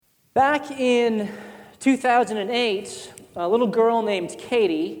Back in 2008, a little girl named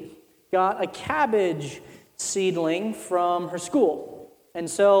Katie got a cabbage seedling from her school. And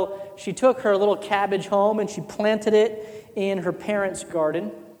so she took her little cabbage home and she planted it in her parents'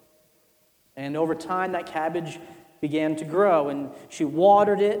 garden. And over time, that cabbage began to grow. And she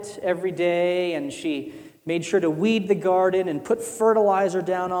watered it every day, and she made sure to weed the garden and put fertilizer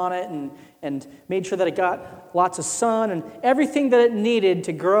down on it and made sure that it got lots of sun and everything that it needed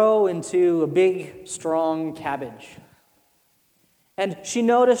to grow into a big, strong cabbage. And she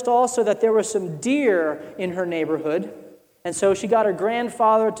noticed also that there were some deer in her neighborhood, and so she got her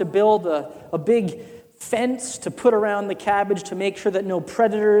grandfather to build a big fence to put around the cabbage to make sure that no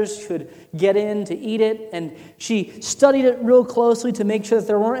predators could get in to eat it. And she studied it real closely to make sure that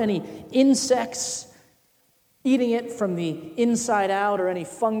there weren't any insects eating it from the inside out or any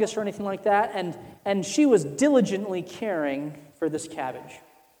fungus or anything like that. And she was diligently caring for this cabbage.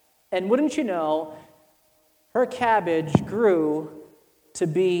 And wouldn't you know, her cabbage grew to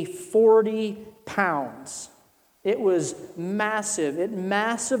be 40 pounds. It was massive. It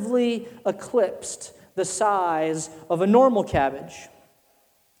massively eclipsed the size of a normal cabbage.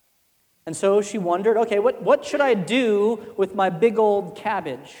 And so she wondered, okay, what should I do with my big old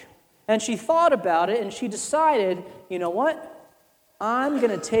cabbage? And she thought about it, and she decided, you know what? I'm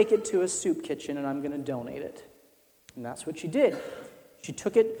going to take it to a soup kitchen, and I'm going to donate it. And that's what she did. She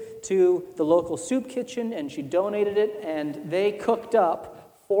took it to the local soup kitchen, and she donated it, and they cooked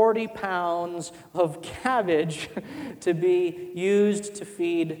up 40 pounds of cabbage to be used to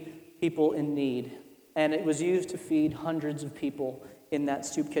feed people in need. And it was used to feed hundreds of people in that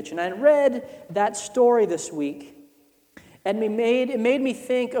soup kitchen. I read that story this week, and it made me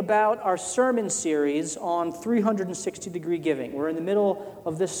think about our sermon series on 360-degree giving. We're in the middle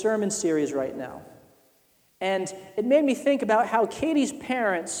of this sermon series right now. And it made me think about how Katie's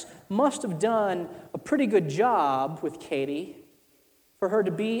parents must have done a pretty good job with Katie for her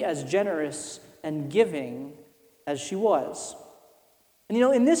to be as generous and giving as she was. And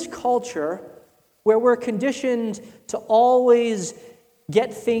in this culture where we're conditioned to always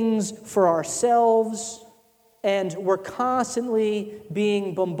get things for ourselves, and we're constantly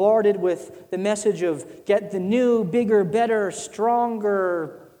being bombarded with the message of get the new, bigger, better,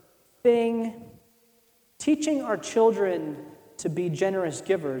 stronger thing, teaching our children to be generous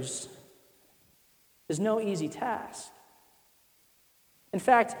givers is no easy task. In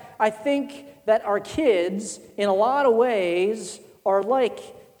fact, I think that our kids, in a lot of ways, are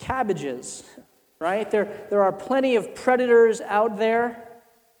like cabbages, right? There are plenty of predators out there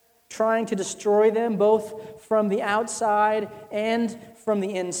trying to destroy them, both from the outside and from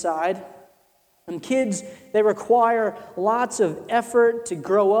the inside. And kids, they require lots of effort to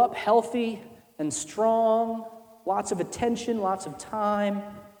grow up healthy and strong, lots of attention, lots of time.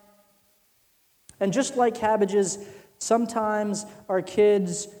 And just like cabbages, sometimes our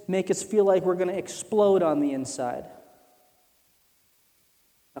kids make us feel like we're going to explode on the inside.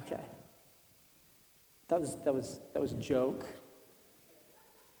 Okay. That was a joke.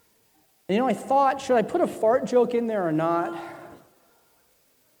 And I thought, should I put a fart joke in there or not?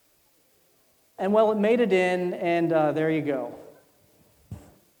 And well, it made it in, and there you go.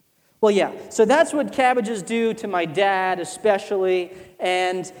 Well, yeah, so that's what cabbages do to my dad especially,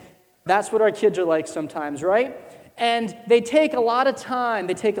 and that's what our kids are like sometimes, right? And they take a lot of time,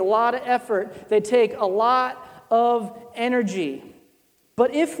 they take a lot of effort, they take a lot of energy.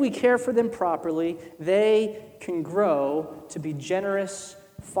 But if we care for them properly, they can grow to be generous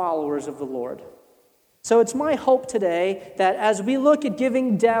followers of the Lord. So it's my hope today that as we look at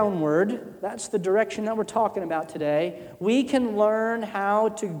giving downward, that's the direction that we're talking about today, we can learn how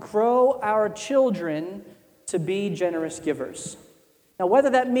to grow our children to be generous givers. Now, whether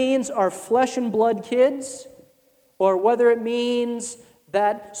that means our flesh and blood kids, or whether it means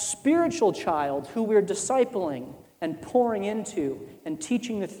that spiritual child who we're discipling and pouring into and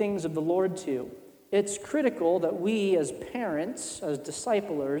teaching the things of the Lord to, it's critical that we as parents, as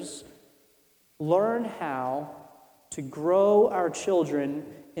disciplers, learn how to grow our children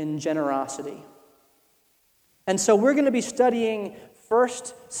in generosity. And so we're going to be studying 1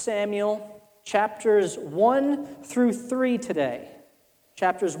 Samuel chapters 1 through 3 today.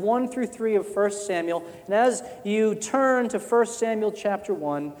 Chapters 1 through 3 of 1 Samuel. And as you turn to 1 Samuel chapter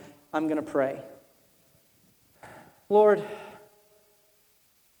 1, I'm going to pray. Lord,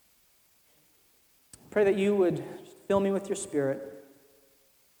 pray that you would fill me with your Spirit,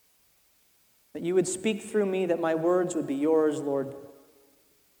 that you would speak through me, that my words would be yours, Lord,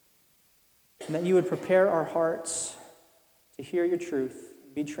 and that you would prepare our hearts to hear your truth,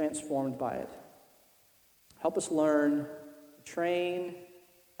 be transformed by it. Help us learn to train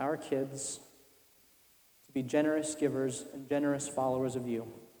our kids to be generous givers and generous followers of you.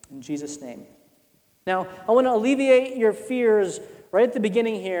 In Jesus' name. Now, I want to alleviate your fears right at the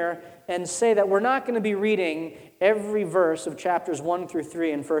beginning here and say that we're not going to be reading every verse of chapters 1 through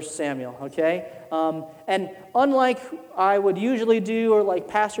 3 in 1 Samuel, okay? And unlike I would usually do, or like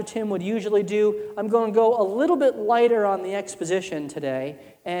Pastor Tim would usually do, I'm going to go a little bit lighter on the exposition today,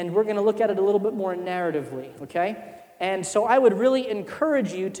 and we're going to look at it a little bit more narratively, okay? And so I would really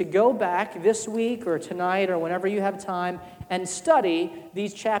encourage you to go back this week or tonight or whenever you have time and study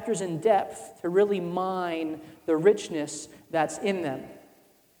these chapters in depth to really mine the richness that's in them.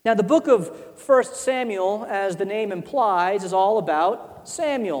 Now, the book of 1 Samuel, as the name implies, is all about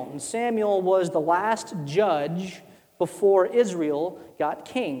Samuel. And Samuel was the last judge before Israel got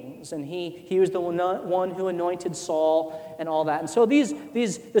kings. And he was the one who anointed Saul and all that. And so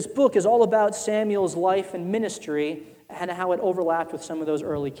this book is all about Samuel's life and ministry and how it overlapped with some of those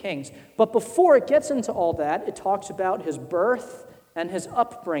early kings. But before it gets into all that, it talks about his birth and his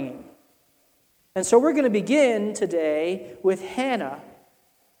upbringing. And so we're going to begin today with Hannah.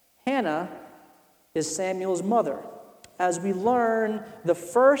 Hannah is Samuel's mother, as we learn the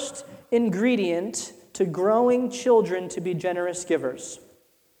first ingredient to growing children to be generous givers.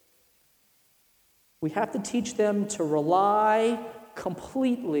 We have to teach them to rely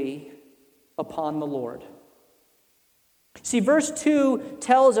completely upon the Lord. See, verse 2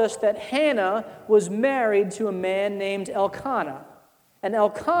 tells us that Hannah was married to a man named Elkanah. And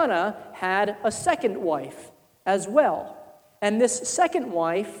Elkanah had a second wife as well. And this second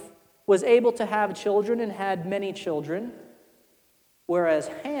wife was able to have children and had many children, whereas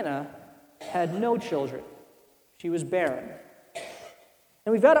Hannah had no children. She was barren.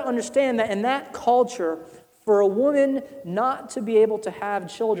 And we've got to understand that in that culture, for a woman not to be able to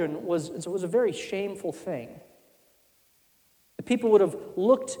have children was a very shameful thing. The people would have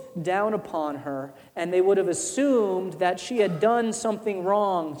looked down upon her, and they would have assumed that she had done something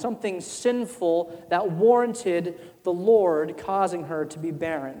wrong, something sinful that warranted the Lord causing her to be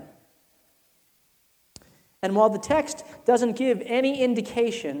barren. And while the text doesn't give any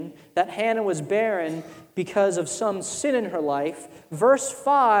indication that Hannah was barren because of some sin in her life, verse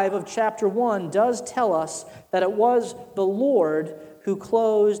 5 of chapter 1 does tell us that it was the Lord who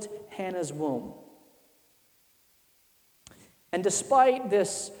closed Hannah's womb. And despite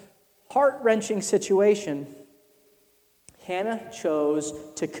this heart-wrenching situation, Hannah chose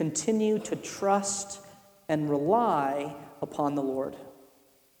to continue to trust and rely upon the Lord.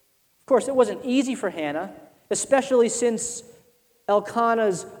 Of course, it wasn't easy for Hannah, especially since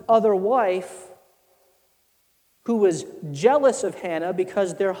Elkanah's other wife, who was jealous of Hannah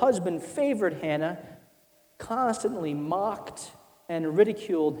because their husband favored Hannah, constantly mocked and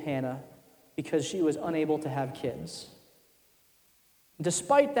ridiculed Hannah because she was unable to have kids.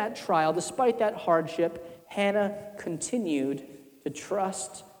 Despite that trial, despite that hardship, Hannah continued to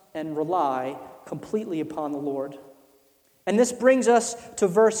trust and rely completely upon the Lord. And this brings us to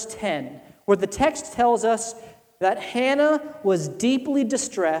verse 10, where the text tells us that Hannah was deeply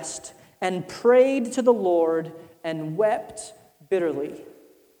distressed and prayed to the Lord and wept bitterly.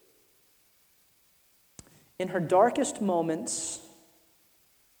 In her darkest moments,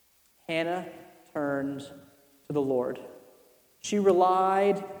 Hannah turned to the Lord. She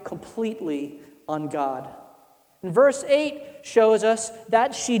relied completely on God. And verse 8 shows us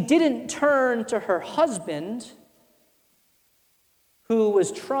that she didn't turn to her husband, who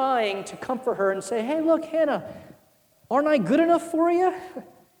was trying to comfort her and say, "Hey, look, Hannah, aren't I good enough for you?"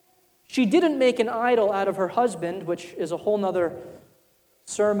 She didn't make an idol out of her husband, which is a whole nother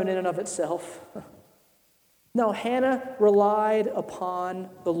sermon in and of itself. No, Hannah relied upon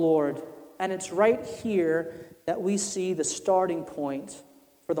the Lord. And it's right here that we see the starting point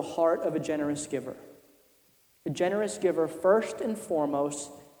for the heart of a generous giver. A generous giver, first and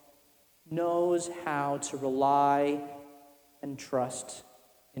foremost, knows how to rely and trust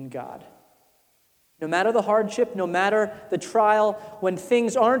in God. No matter the hardship, no matter the trial, when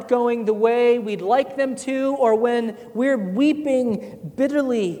things aren't going the way we'd like them to, or when we're weeping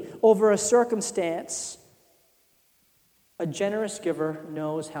bitterly over a circumstance, a generous giver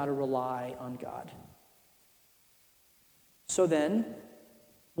knows how to rely on God. So then,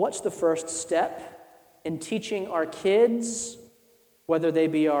 what's the first step in teaching our kids, whether they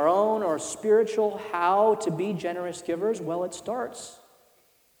be our own or spiritual, how to be generous givers? Well, it starts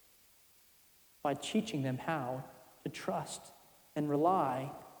by teaching them how to trust and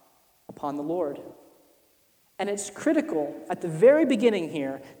rely upon the Lord. And it's critical at the very beginning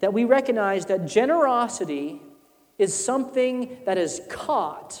here that we recognize that generosity is something that is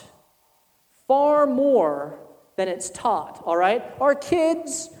caught far more than it's taught, all right? Our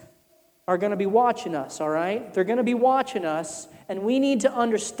kids are going to be watching us, all right? They're going to be watching us, and we need to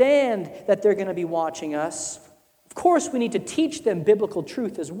understand that they're going to be watching us. Of course, we need to teach them biblical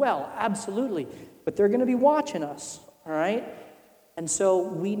truth as well, absolutely. But they're going to be watching us, all right? And so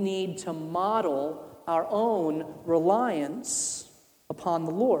we need to model our own reliance upon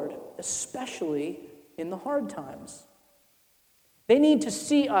the Lord, especially in the hard times. They need to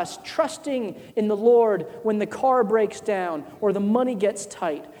see us trusting in the Lord when the car breaks down or the money gets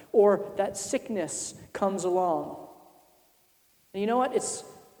tight or that sickness comes along. And you know what? It's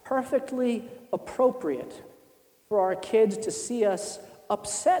perfectly appropriate for our kids to see us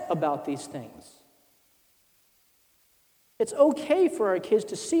upset about these things. It's okay for our kids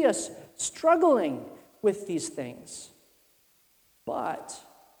to see us struggling with these things. But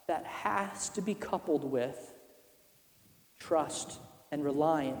that has to be coupled with trust and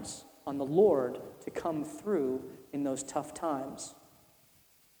reliance on the Lord to come through in those tough times.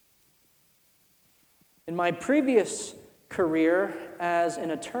 In my previous career as an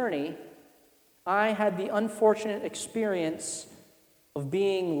attorney, I had the unfortunate experience of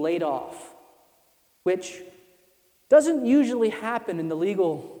being laid off, which doesn't usually happen in the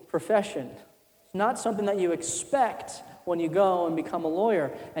legal profession. It's not something that you expect when you go and become a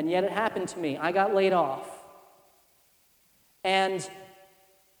lawyer, and yet it happened to me. I got laid off. And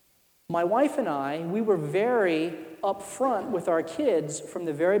my wife and I, we were very upfront with our kids from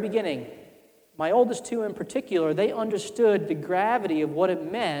the very beginning. My oldest two in particular, they understood the gravity of what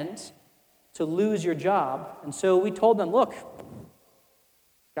it meant to lose your job. And so we told them, look,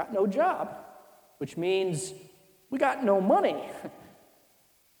 got no job, which means we got no money.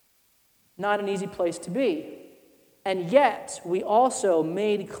 Not an easy place to be. And yet, we also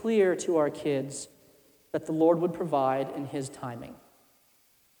made clear to our kids that the Lord would provide in His timing.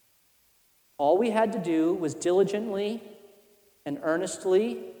 All we had to do was diligently and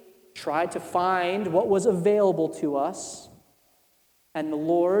earnestly try to find what was available to us, and the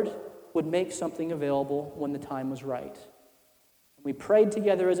Lord would make something available when the time was right. We prayed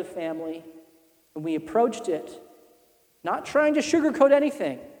together as a family, and we approached it not trying to sugarcoat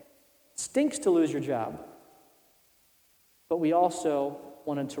anything. It stinks to lose your job. But we also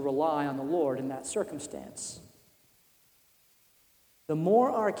wanted to rely on the Lord in that circumstance. The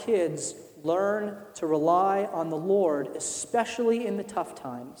more our kids learn to rely on the Lord, especially in the tough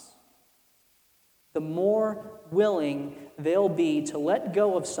times, the more willing they'll be to let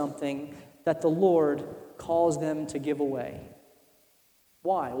go of something that the Lord calls them to give away.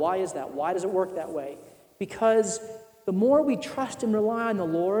 Why? Why is that? Why does it work that way? Because the more we trust and rely on the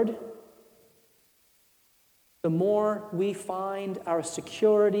Lord, the more we find our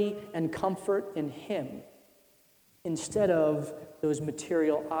security and comfort in Him instead of those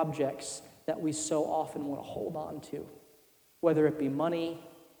material objects that we so often want to hold on to, whether it be money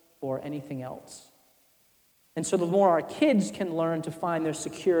or anything else. And so the more our kids can learn to find their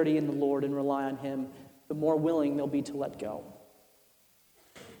security in the Lord and rely on Him, the more willing they'll be to let go.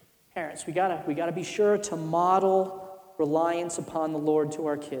 Parents, we gotta be sure to model reliance upon the Lord to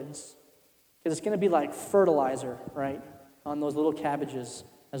our kids. Because it's going to be like fertilizer, right, on those little cabbages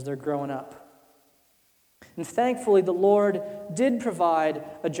as they're growing up. And thankfully, the Lord did provide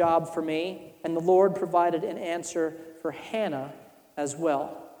a job for me, and the Lord provided an answer for Hannah as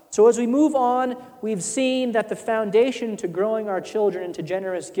well. So as we move on, we've seen that the foundation to growing our children into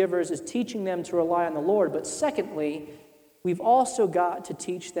generous givers is teaching them to rely on the Lord. But secondly, we've also got to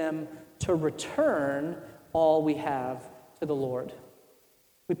teach them to return all we have to the Lord.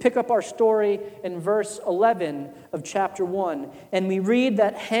 We pick up our story in verse 11 of chapter 1, and we read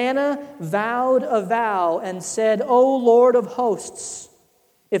that Hannah vowed a vow and said, "O Lord of hosts,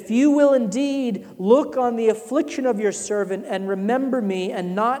 if you will indeed look on the affliction of your servant and remember me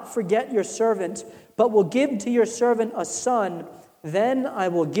and not forget your servant, but will give to your servant a son, then I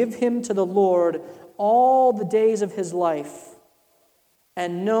will give him to the Lord all the days of his life,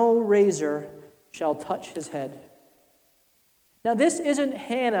 and no razor shall touch his head." Now, this isn't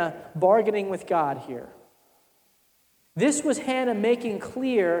Hannah bargaining with God here. This was Hannah making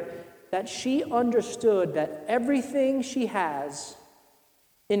clear that she understood that everything she has,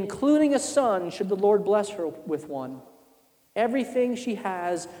 including a son, should the Lord bless her with one, everything she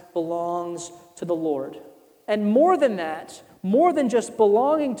has belongs to the Lord. And more than that, more than just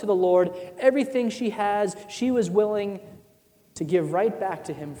belonging to the Lord, everything she has, she was willing to give right back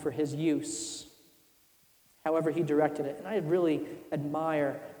to Him for His use, however He directed it. And I really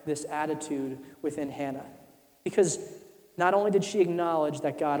admire this attitude within Hannah, because not only did she acknowledge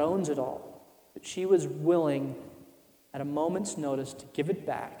that God owns it all, but she was willing at a moment's notice to give it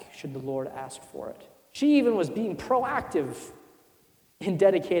back should the Lord ask for it. She even was being proactive in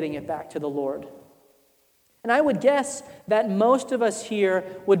dedicating it back to the Lord. And I would guess that most of us here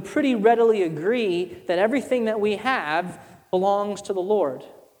would pretty readily agree that everything that we have belongs to the Lord.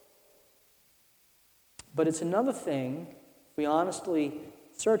 But it's another thing, if we honestly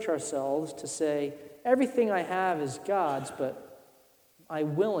search ourselves, to say, everything I have is God's, but am I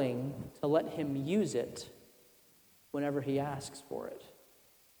willing to let him use it whenever he asks for it?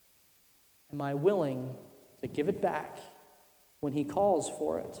 Am I willing to give it back when he calls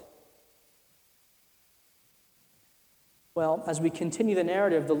for it? Well, as we continue the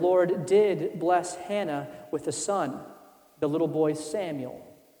narrative, the Lord did bless Hannah with a son, the little boy Samuel.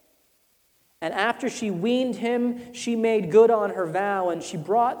 And after she weaned him, she made good on her vow, and she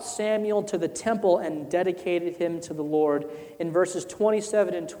brought Samuel to the temple and dedicated him to the Lord. In verses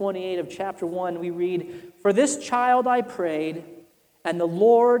 27 and 28 of chapter 1, we read, "For this child I prayed, and the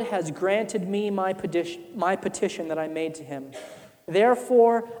Lord has granted me my petition that I made to him.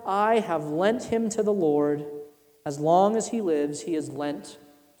 Therefore I have lent him to the Lord. As long as he lives, he is lent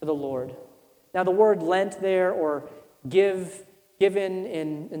to the Lord." Now the word lent there, or given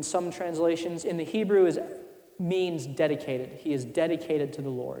in some translations, in the Hebrew means dedicated. He is dedicated to the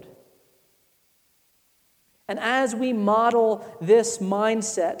Lord. And as we model this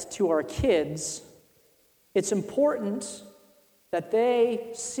mindset to our kids, it's important that they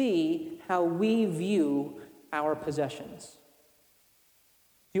see how we view our possessions.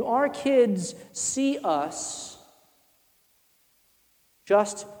 Do our kids see us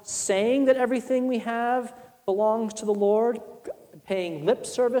just saying that everything we have belongs to the Lord, paying lip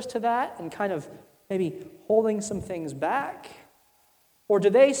service to that, and kind of maybe holding some things back? Or do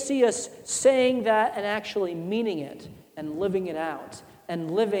they see us saying that and actually meaning it and living it out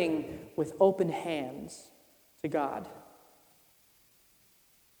and living with open hands to God?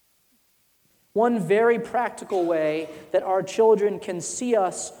 One very practical way that our children can see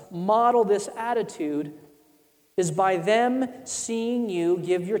us model this attitude is by them seeing you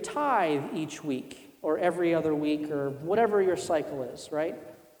give your tithe each week or every other week or whatever your cycle is, right?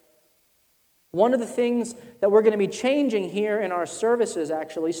 One of the things that we're going to be changing here in our services,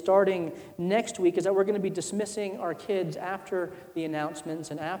 actually, starting next week, is that we're going to be dismissing our kids after the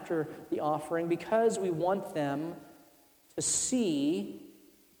announcements and after the offering, because we want them to see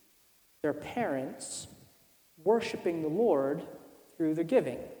their parents worshiping the Lord through their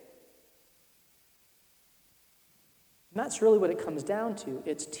giving. And that's really what it comes down to.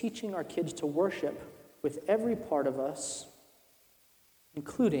 It's teaching our kids to worship with every part of us,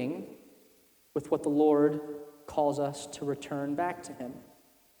 including with what the Lord calls us to return back to him.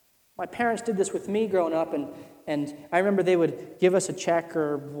 My parents did this with me growing up, and I remember they would give us a check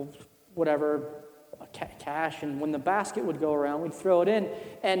or whatever, cash, and when the basket would go around, we'd throw it in.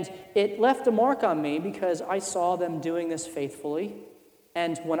 And it left a mark on me because I saw them doing this faithfully.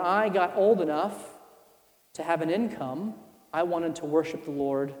 And when I got old enough to have an income, I wanted to worship the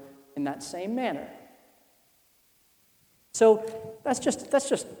Lord in that same manner. So that's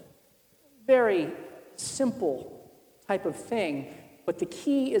just very simple type of thing. But the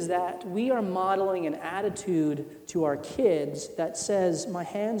key is that we are modeling an attitude to our kids that says, "My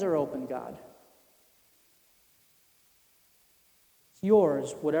hands are open, God. It's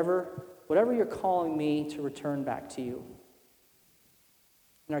yours, whatever you're calling me to return back to you."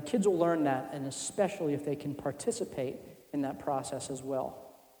 And our kids will learn that, and especially if they can participate in that process as well.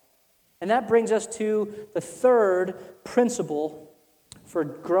 And that brings us to the third principle for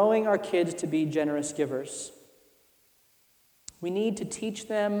growing our kids to be generous givers. We need to teach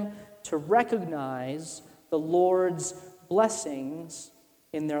them to recognize the Lord's blessings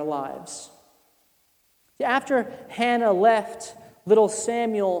in their lives. After Hannah left little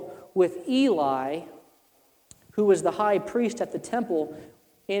Samuel with Eli, who was the high priest at the temple,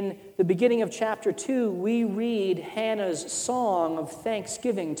 in the beginning of chapter 2, we read Hannah's song of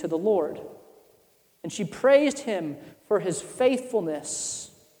thanksgiving to the Lord. And she praised him for his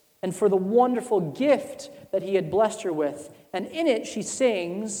faithfulness and for the wonderful gift that he had blessed her with. And in it she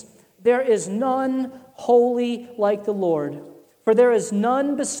sings, "There is none holy like the Lord, for there is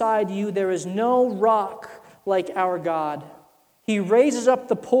none beside you, there is no rock like our God. He raises up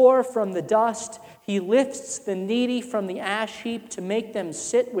the poor from the dust. He lifts the needy from the ash heap to make them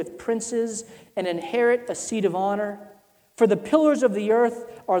sit with princes and inherit a seat of honor. For the pillars of the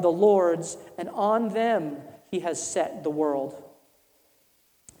earth are the Lord's, and on them he has set the world."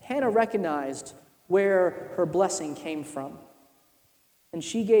 Hannah recognized where her blessing came from, and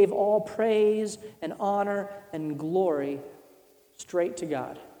she gave all praise and honor and glory straight to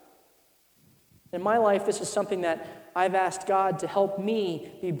God. In my life, this is something that I've asked God to help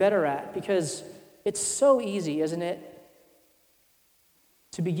me be better at, because it's so easy, isn't it,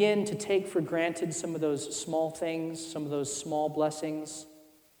 to begin to take for granted some of those small things, some of those small blessings.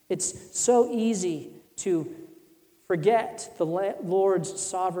 It's so easy to forget the Lord's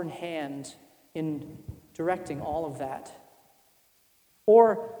sovereign hand in directing all of that.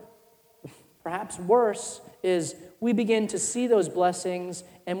 Or perhaps worse is we begin to see those blessings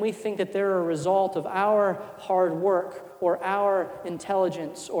and we think that they're a result of our hard work or our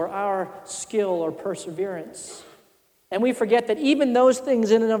intelligence or our skill or perseverance. And we forget that even those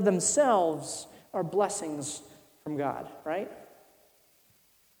things in and of themselves are blessings from God, right?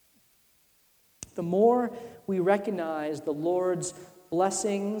 The more we recognize the Lord's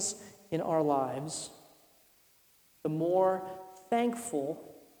blessings in our lives, the more thankful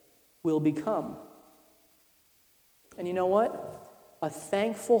we'll become. And you know what? A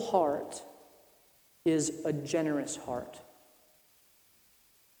thankful heart is a generous heart.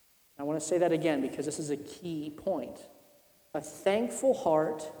 I want to say that again because this is a key point. A thankful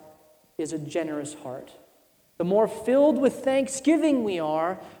heart is a generous heart. The more filled with thanksgiving we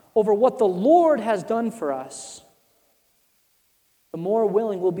are over what the Lord has done for us, the more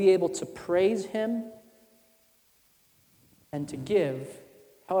willing we'll be able to praise Him and to give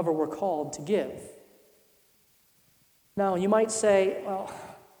however we're called to give. Now, you might say, well,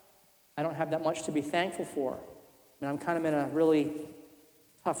 I don't have that much to be thankful for. I mean, I'm kind of in a really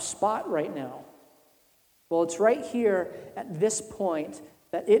tough spot right now. Well, it's right here at this point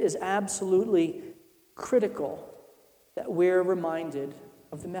that it is absolutely critical that we're reminded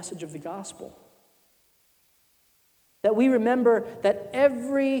of the message of the gospel. That we remember that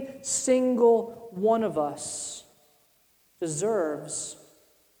every single one of us deserves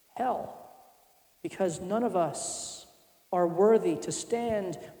hell because none of us are worthy to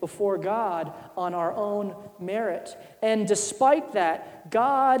stand before God on our own merit. And despite that,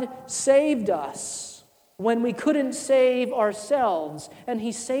 God saved us when we couldn't save ourselves. And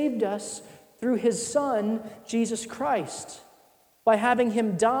He saved us through His Son, Jesus Christ, by having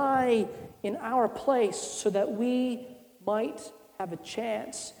Him die in our place so that we might have a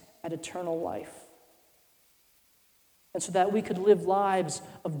chance at eternal life. And so that we could live lives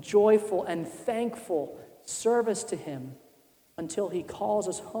of joyful and thankful service to Him until He calls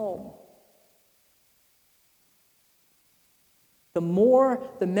us home. The more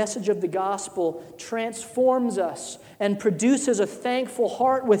the message of the gospel transforms us and produces a thankful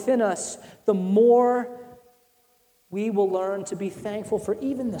heart within us, the more we will learn to be thankful for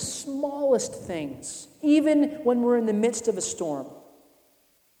even the smallest things, even when we're in the midst of a storm,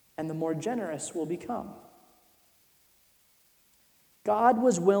 and the more generous we'll become. God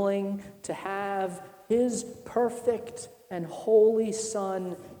was willing to have His perfect and holy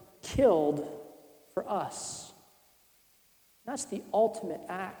Son killed for us. That's the ultimate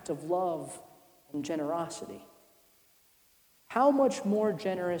act of love and generosity. How much more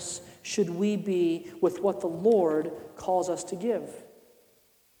generous should we be with what the Lord calls us to give?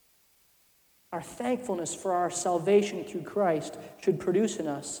 Our thankfulness for our salvation through Christ should produce in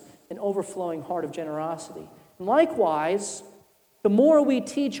us an overflowing heart of generosity. And likewise, the more we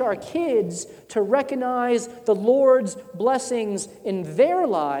teach our kids to recognize the Lord's blessings in their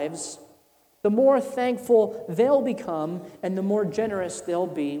lives, the more thankful they'll become and the more generous they'll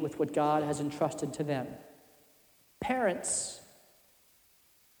be with what God has entrusted to them. Parents,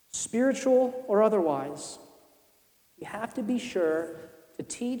 spiritual or otherwise, we have to be sure to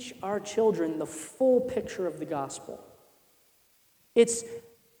teach our children the full picture of the gospel. It's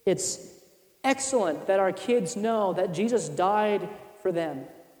excellent that our kids know that Jesus died for them.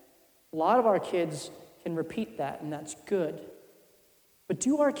 A lot of our kids can repeat that, and that's good. But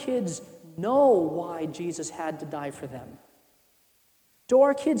do our kids know why Jesus had to die for them? Do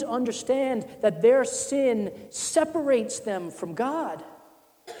our kids understand that their sin separates them from God?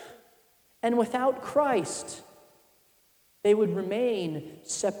 And without Christ, they would remain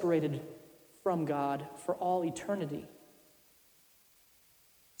separated from God for all eternity.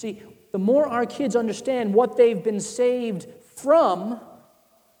 See, the more our kids understand what they've been saved from,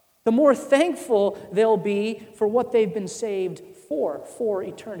 the more thankful they'll be for what they've been saved for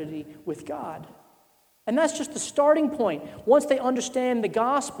eternity with God. And that's just the starting point. Once they understand the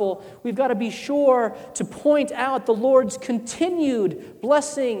gospel, we've got to be sure to point out the Lord's continued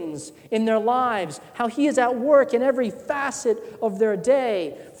blessings in their lives, how He is at work in every facet of their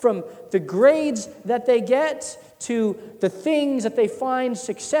day, from the grades that they get to the things that they find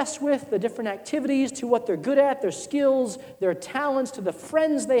success with, the different activities, to what they're good at, their skills, their talents, to the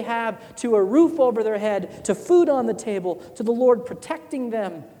friends they have, to a roof over their head, to food on the table, to the Lord protecting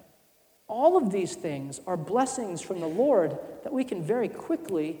them. All of these things are blessings from the Lord that we can very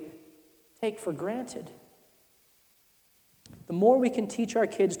quickly take for granted. The more we can teach our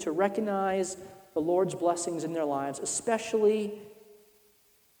kids to recognize the Lord's blessings in their lives, especially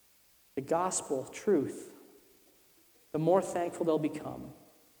the gospel truth, the more thankful they'll become,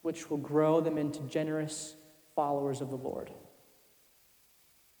 which will grow them into generous followers of the Lord.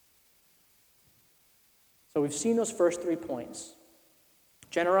 So we've seen those first 3 points.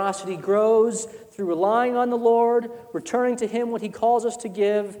 Generosity grows through relying on the Lord, returning to Him what He calls us to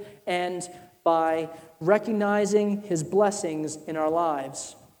give, and by recognizing His blessings in our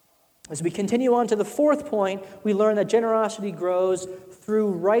lives. As we continue on to the 4th point, we learn that generosity grows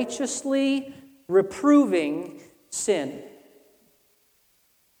through righteously reproving sin.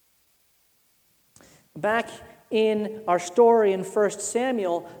 Back in our story in 1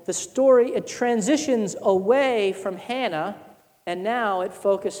 Samuel, it transitions away from Hannah, and now it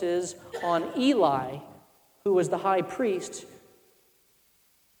focuses on Eli, who was the high priest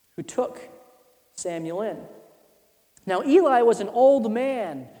who took Samuel in. Now, Eli was an old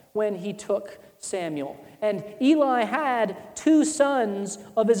man when he took Samuel, and Eli had 2 sons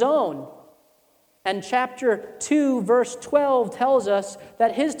of his own. And chapter 2, verse 12 tells us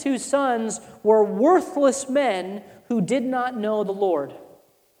that his 2 sons were worthless men who did not know the Lord.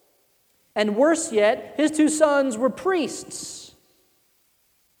 And worse yet, his 2 sons were priests.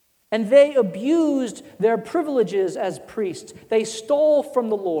 And they abused their privileges as priests. They stole from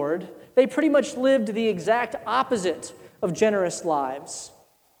the Lord. They pretty much lived the exact opposite of generous lives.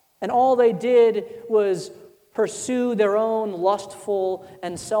 And all they did was pursue their own lustful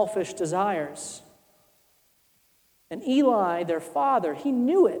and selfish desires. And Eli, their father, he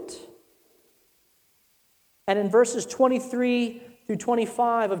knew it. And in verses 23 through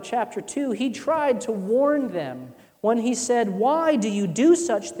 25 of chapter 2, he tried to warn them when he said, "Why do you do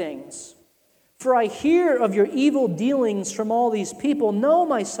such things? For I hear of your evil dealings from all these people. No,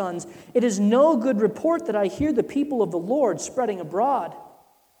 my sons, it is no good report that I hear the people of the Lord spreading abroad.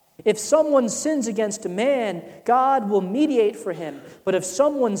 If someone sins against a man, God will mediate for him. But if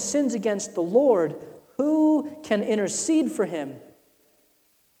someone sins against the Lord, who can intercede for him?"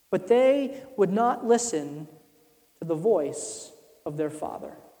 But they would not listen to the voice of their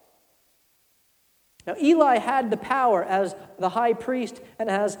father. Now, Eli had the power as the high priest and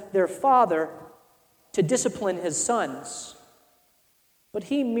as their father to discipline his sons. But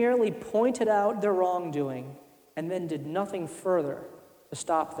he merely pointed out their wrongdoing and then did nothing further to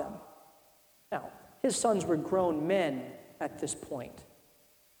stop them. Now, his sons were grown men at this point.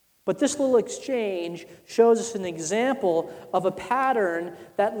 But this little exchange shows us an example of a pattern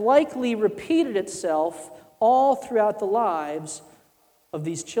that likely repeated itself all throughout the lives of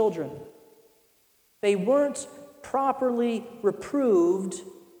these children. They weren't properly reproved,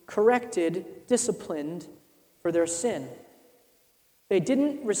 corrected, disciplined for their sin. They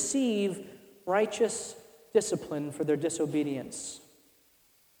didn't receive righteous discipline for their disobedience.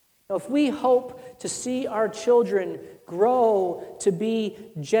 Now, if we hope to see our children grow to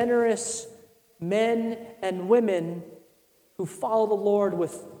be generous men and women who follow the Lord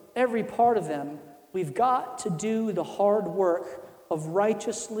with every part of them, we've got to do the hard work of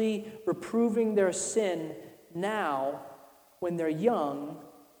righteously reproving their sin now when they're young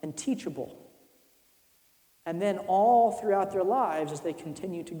and teachable, and then all throughout their lives as they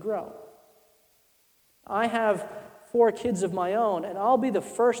continue to grow. I have 4 kids of my own, and I'll be the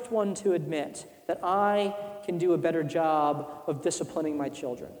first one to admit that I can do a better job of disciplining my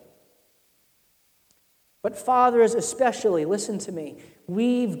children. But fathers especially, listen to me,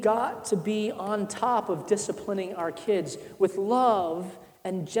 we've got to be on top of disciplining our kids with love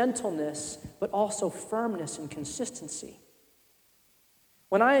and gentleness, but also firmness and consistency.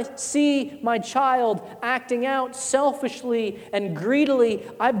 When I see my child acting out selfishly and greedily,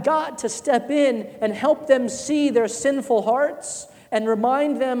 I've got to step in and help them see their sinful hearts and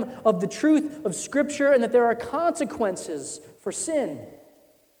remind them of the truth of Scripture and that there are consequences for sin.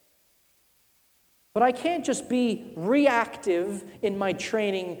 But I can't just be reactive in my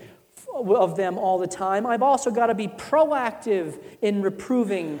training of them all the time. I've also got to be proactive in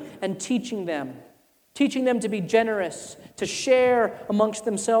reproving and teaching them to be generous, to share amongst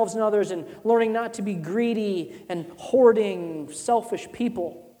themselves and others, and learning not to be greedy and hoarding, selfish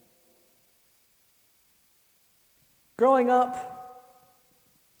people. Growing up,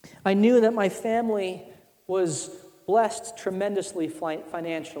 I knew that my family was blessed tremendously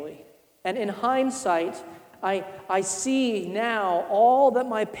financially. And in hindsight, I see now all that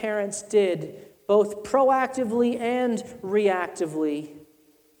my parents did, both proactively and reactively,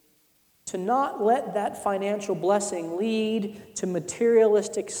 to not let that financial blessing lead to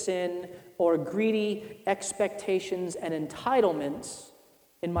materialistic sin or greedy expectations and entitlements,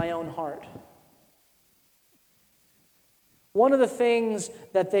 in my own heart. One of the things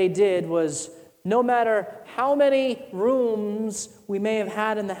that they did was, no matter how many rooms we may have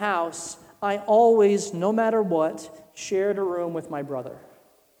had in the house, I always, no matter what, shared a room with my brother.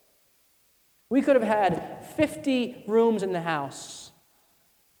 We could have had 50 rooms in the house,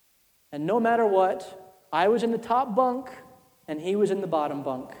 and no matter what, I was in the top bunk and he was in the bottom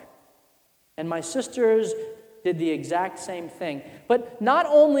bunk. And my sisters did the exact same thing. But not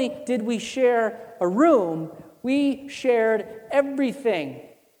only did we share a room, we shared everything.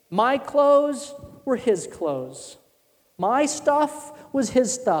 My clothes were his clothes. My stuff was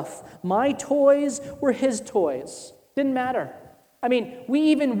his stuff. My toys were his toys. Didn't matter. I mean, we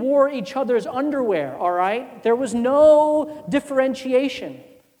even wore each other's underwear, all right? There was no differentiation,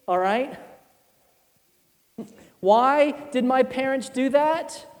 all right? Why did my parents do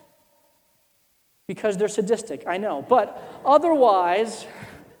that? Because they're sadistic, I know. But otherwise,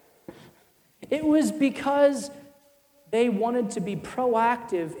 it was because they wanted to be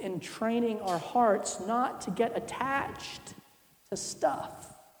proactive in training our hearts not to get attached to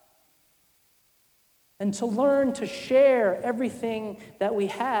stuff and to learn to share everything that we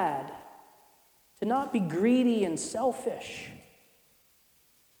had, to not be greedy and selfish.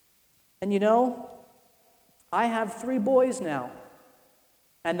 And you know, I have 3 boys now,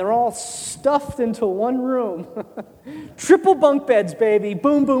 and they're all stuffed into one room. Triple bunk beds, baby.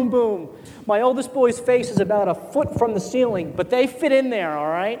 Boom, boom, boom. My oldest boy's face is about a foot from the ceiling, but they fit in there, all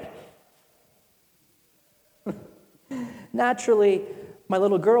right? Naturally, my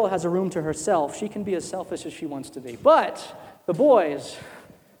little girl has a room to herself. She can be as selfish as she wants to be. But the boys,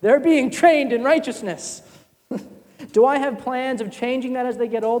 they're being trained in righteousness. Do I have plans of changing that as they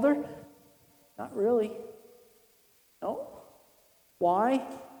get older? Not really. No. Why?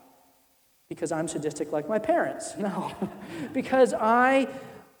 Because I'm sadistic like my parents. No. Because I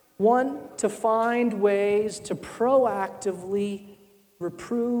want to find ways to proactively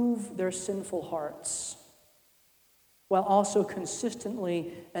reprove their sinful hearts, while also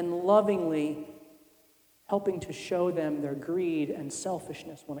consistently and lovingly helping to show them their greed and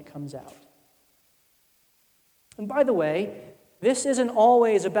selfishness when it comes out. And by the way, this isn't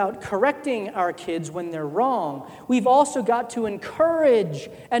always about correcting our kids when they're wrong. We've also got to encourage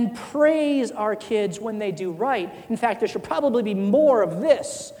and praise our kids when they do right. In fact, there should probably be more of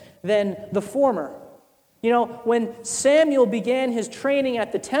this than the former. You know, when Samuel began his training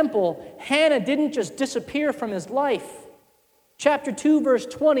at the temple, Hannah didn't just disappear from his life. Chapter 2, verse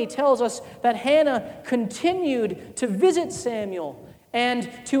 20 tells us that Hannah continued to visit Samuel and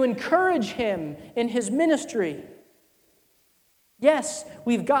to encourage him in his ministry. Yes,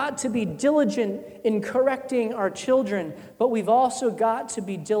 we've got to be diligent in correcting our children, but we've also got to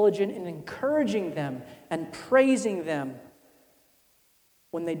be diligent in encouraging them and praising them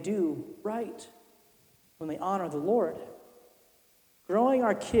when they do right, when they honor the Lord. Growing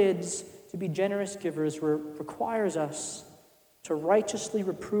our kids to be generous givers requires us to righteously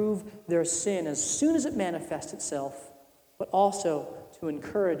reprove their sin as soon as it manifests itself, but also to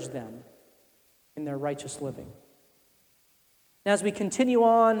encourage them in their righteous living. Now, as we continue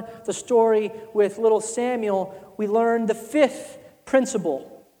on the story with little Samuel, we learn the 5th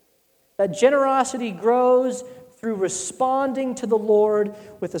principle, that generosity grows through responding to the Lord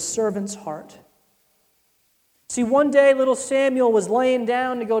with a servant's heart. See, one day little Samuel was laying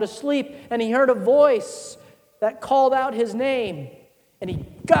down to go to sleep, and he heard a voice that called out his name. And he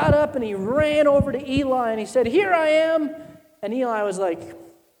got up and he ran over to Eli and he said, "Here I am." And Eli was like,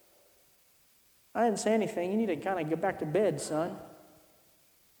 "I didn't say anything. You need to kind of get back to bed, son."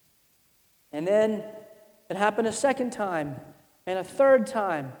 And then it happened a second time and a third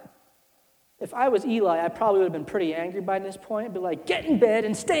time. If I was Eli, I probably would have been pretty angry by this point. I'd be like, "Get in bed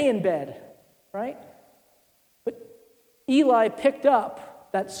and stay in bed," right? But Eli picked up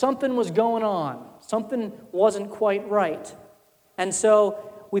that something was going on. Something wasn't quite right. And so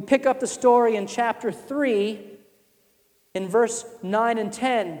we pick up the story in chapter 3 in verse 9 and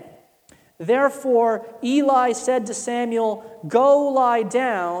 10. Therefore Eli said to Samuel, "Go lie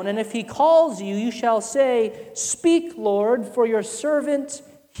down, and if he calls you, you shall say, 'Speak, Lord, for your servant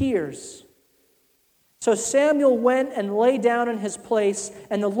hears.' So Samuel went and lay down in his place,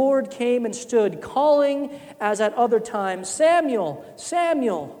 and the Lord came and stood, calling as at other times, 'Samuel,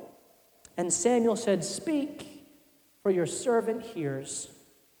 Samuel.' And Samuel said, 'Speak, for your servant hears.'"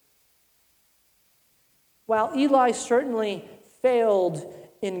 While Eli certainly failed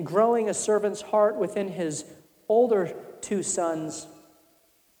in growing a servant's heart within his older 2 sons,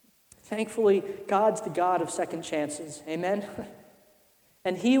 thankfully, God's the God of second chances. Amen?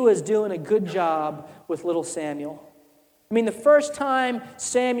 And he was doing a good job with little Samuel. I mean, the first time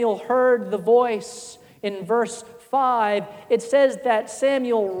Samuel heard the voice in verse 5, it says that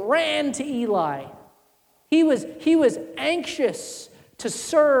Samuel ran to Eli. He was anxious to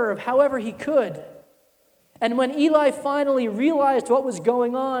serve however he could. And when Eli finally realized what was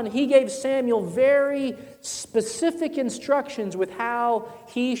going on, he gave Samuel very specific instructions with how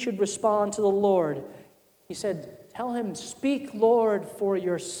he should respond to the Lord. He said, "Tell him, 'Speak, Lord, for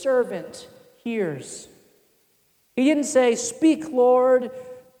your servant hears.'" He didn't say, "Speak, Lord,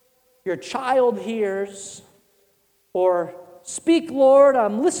 your child hears," or "Speak, Lord,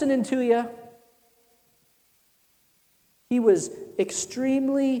 I'm listening to you." He was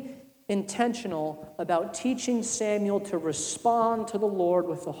extremely intentional about teaching Samuel to respond to the Lord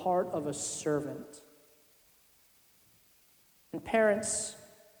with the heart of a servant. And parents,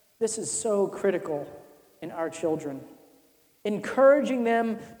 this is so critical in our children. Encouraging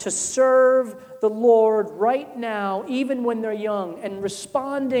them to serve the Lord right now, even when they're young, and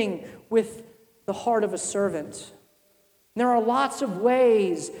responding with the heart of a servant. There are lots of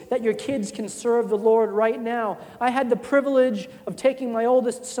ways that your kids can serve the Lord right now. I had the privilege of taking my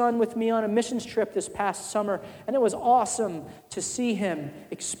oldest son with me on a missions trip this past summer, and it was awesome to see him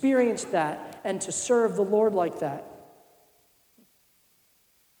experience that and to serve the Lord like that.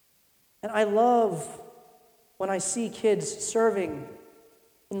 And I love when I see kids serving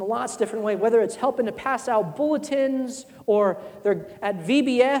in lots of different ways, whether it's helping to pass out bulletins, or they're at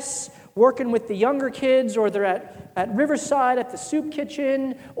VBS working with the younger kids, or they're at Riverside at the soup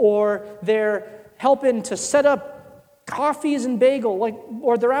kitchen, or they're helping to set up coffees and bagel,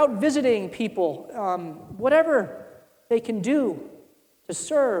 or they're out visiting people. Whatever they can do to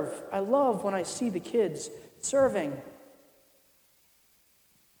serve. I love when I see the kids serving.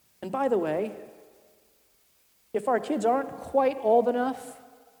 And by the way, if our kids aren't quite old enough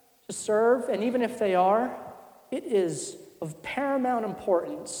to serve, and even if they are, it is of paramount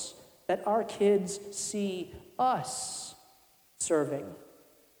importance that our kids see us serving,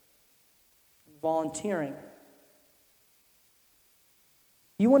 volunteering.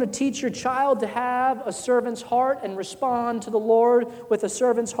 You want to teach your child to have a servant's heart and respond to the Lord with a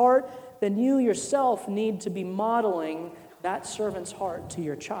servant's heart, then you yourself need to be modeling that servant's heart to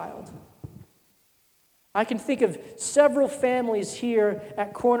your child. I can think of several families here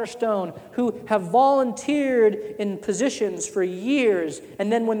at Cornerstone who have volunteered in positions for years, and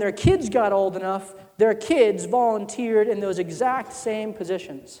then when their kids got old enough, their kids volunteered in those exact same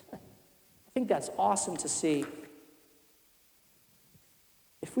positions. I think that's awesome to see.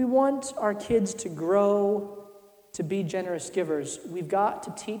 If we want our kids to grow to be generous givers, we've got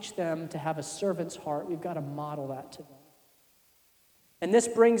to teach them to have a servant's heart. We've got to model that to them. And this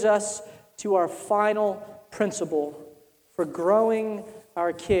brings us to our final principle for growing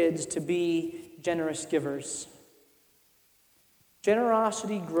our kids to be generous givers.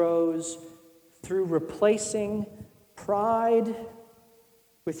 Generosity grows through replacing pride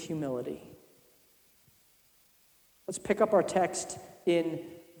with humility. Let's pick up our text in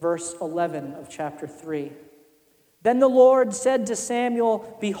verse 11 of chapter 3. Then the Lord said to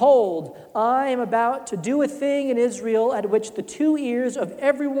Samuel, "Behold, I am about to do a thing in Israel at which the two ears of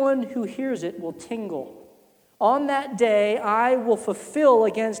everyone who hears it will tingle. On that day I will fulfill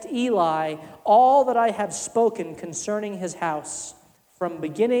against Eli all that I have spoken concerning his house, from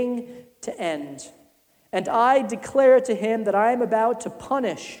beginning to end. And I declare to him that I am about to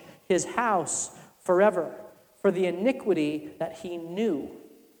punish his house forever for the iniquity that he knew,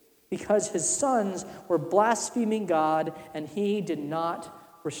 because his sons were blaspheming God, and he did not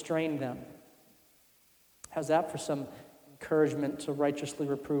restrain them." How's that for some encouragement to righteously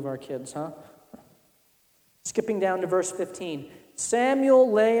reprove our kids, huh? Skipping down to verse 15.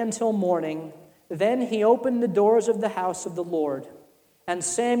 Samuel lay until morning. Then he opened the doors of the house of the Lord. And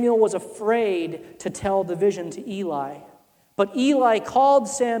Samuel was afraid to tell the vision to Eli. But Eli called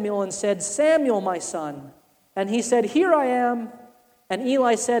Samuel and said, "Samuel, my son." And he said, "Here I am." And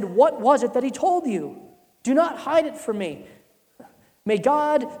Eli said, "What was it that he told you? Do not hide it from me. May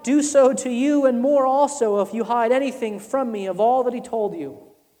God do so to you and more also if you hide anything from me of all that he told you."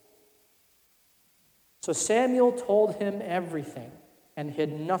 So Samuel told him everything and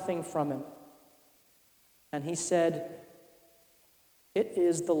hid nothing from him. And he said, "It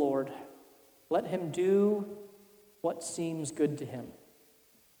is the Lord. Let him do what seems good to him."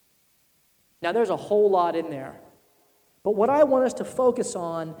 Now there's a whole lot in there. But what I want us to focus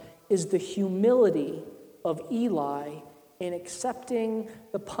on is the humility of Eli in accepting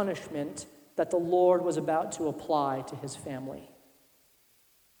the punishment that the Lord was about to apply to his family.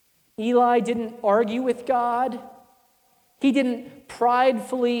 Eli didn't argue with God. He didn't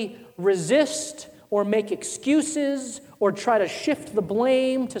pridefully resist or make excuses or try to shift the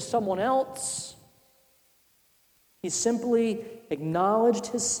blame to someone else. He simply acknowledged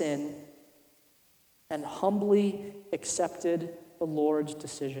his sin and humbly accepted the Lord's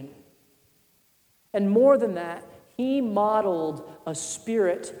decision. And more than that, he modeled a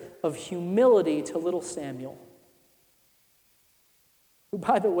spirit of humility to little Samuel, who,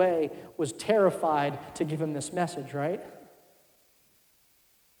 by the way, was terrified to give him this message, right?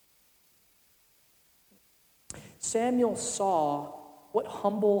 Samuel saw what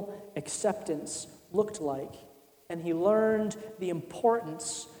humble acceptance looked like, and he learned the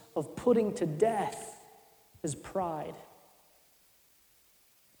importance of putting to death his pride.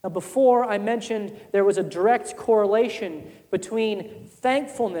 Now, before I mentioned there was a direct correlation between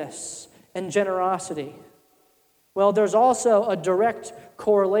thankfulness and generosity. Well, there's also a direct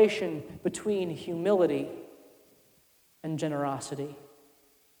correlation between humility and generosity.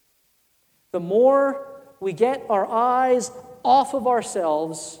 The more we get our eyes off of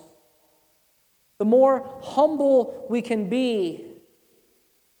ourselves, the more humble we can be,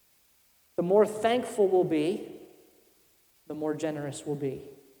 the more thankful we'll be, the more generous we'll be.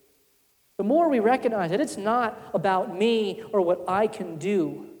 The more we recognize that it's not about me or what I can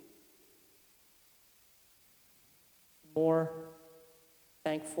do, the more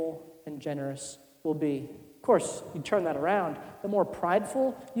thankful and generous we'll be. Of course, you turn that around, the more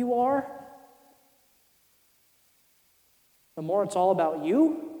prideful you are, the more it's all about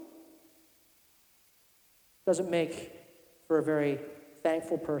you, doesn't make for a very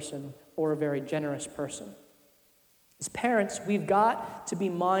thankful person or a very generous person. As parents, we've got to be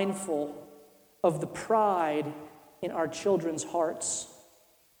mindful of the pride in our children's hearts.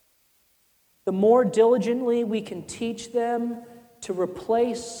 The more diligently we can teach them to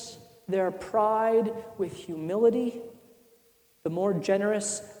replace their pride with humility, the more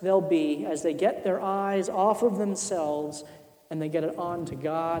generous they'll be as they get their eyes off of themselves and they get it on to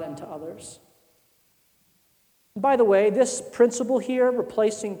God and to others. And by the way, this principle here,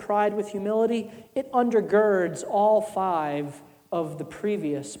 replacing pride with humility, it undergirds all 5 of the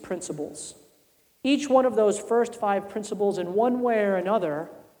previous principles. Each one of those first 5 principles, in one way or another,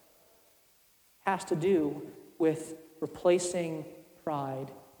 has to do with replacing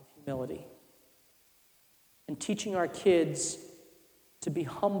pride with humility and teaching our kids to be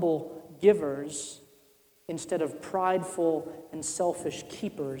humble givers instead of prideful and selfish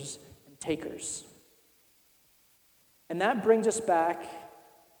keepers and takers. And that brings us back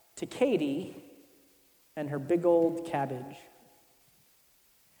to Katie and her big old cabbage.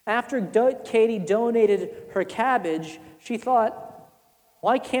 After Katie donated her cabbage, she thought,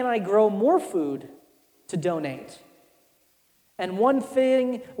 why can't I grow more food to donate? And one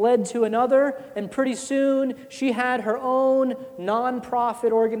thing led to another, and pretty soon she had her own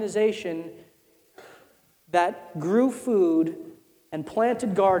nonprofit organization that grew food and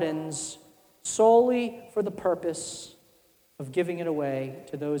planted gardens solely for the purpose of giving it away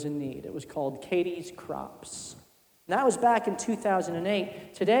to those in need. It was called Katie's Crops. And that was back in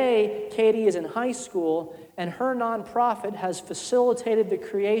 2008. Today, Katie is in high school, and her nonprofit has facilitated the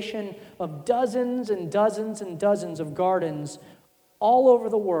creation of dozens and dozens and dozens of gardens all over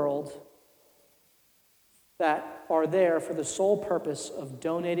the world that are there for the sole purpose of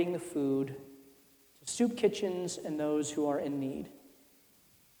donating the food to soup kitchens and those who are in need.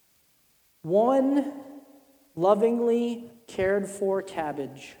 One lovingly cared for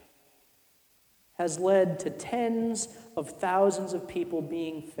cabbage has led to tens of thousands of people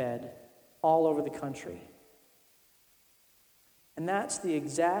being fed all over the country. And that's the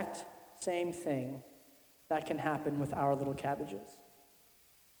exact same thing that can happen with our little cabbages.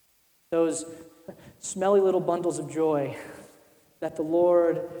 Those smelly little bundles of joy that the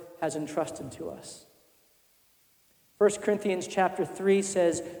Lord has entrusted to us. 1 Corinthians chapter 3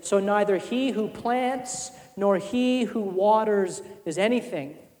 says, "So neither he who plants nor he who waters is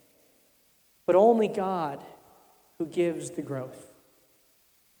anything, but only God who gives the growth."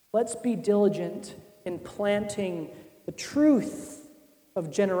 Let's be diligent in planting the truth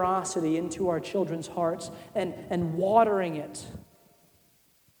of generosity into our children's hearts and watering it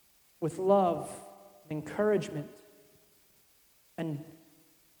with love and encouragement. And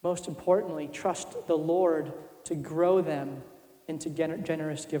most importantly, trust the Lord to grow them into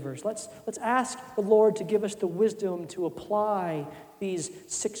generous givers. Let's ask the Lord to give us the wisdom to apply these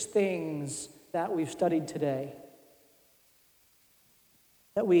 6 things that we've studied today.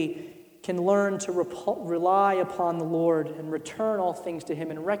 That we can learn to rely upon the Lord and return all things to Him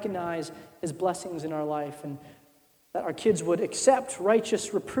and recognize His blessings in our life, and that our kids would accept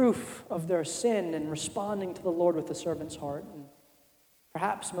righteous reproof of their sin and responding to the Lord with a servant's heart. And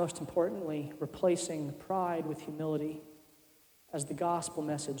Perhaps most importantly, replacing pride with humility as the gospel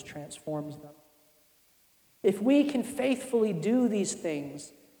message transforms them. If we can faithfully do these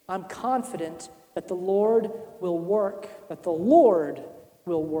things, I'm confident that the Lord will work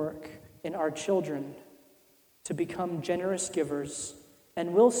in our children to become generous givers,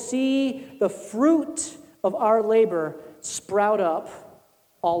 and we'll see the fruit of our labor sprout up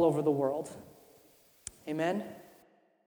all over the world. Amen.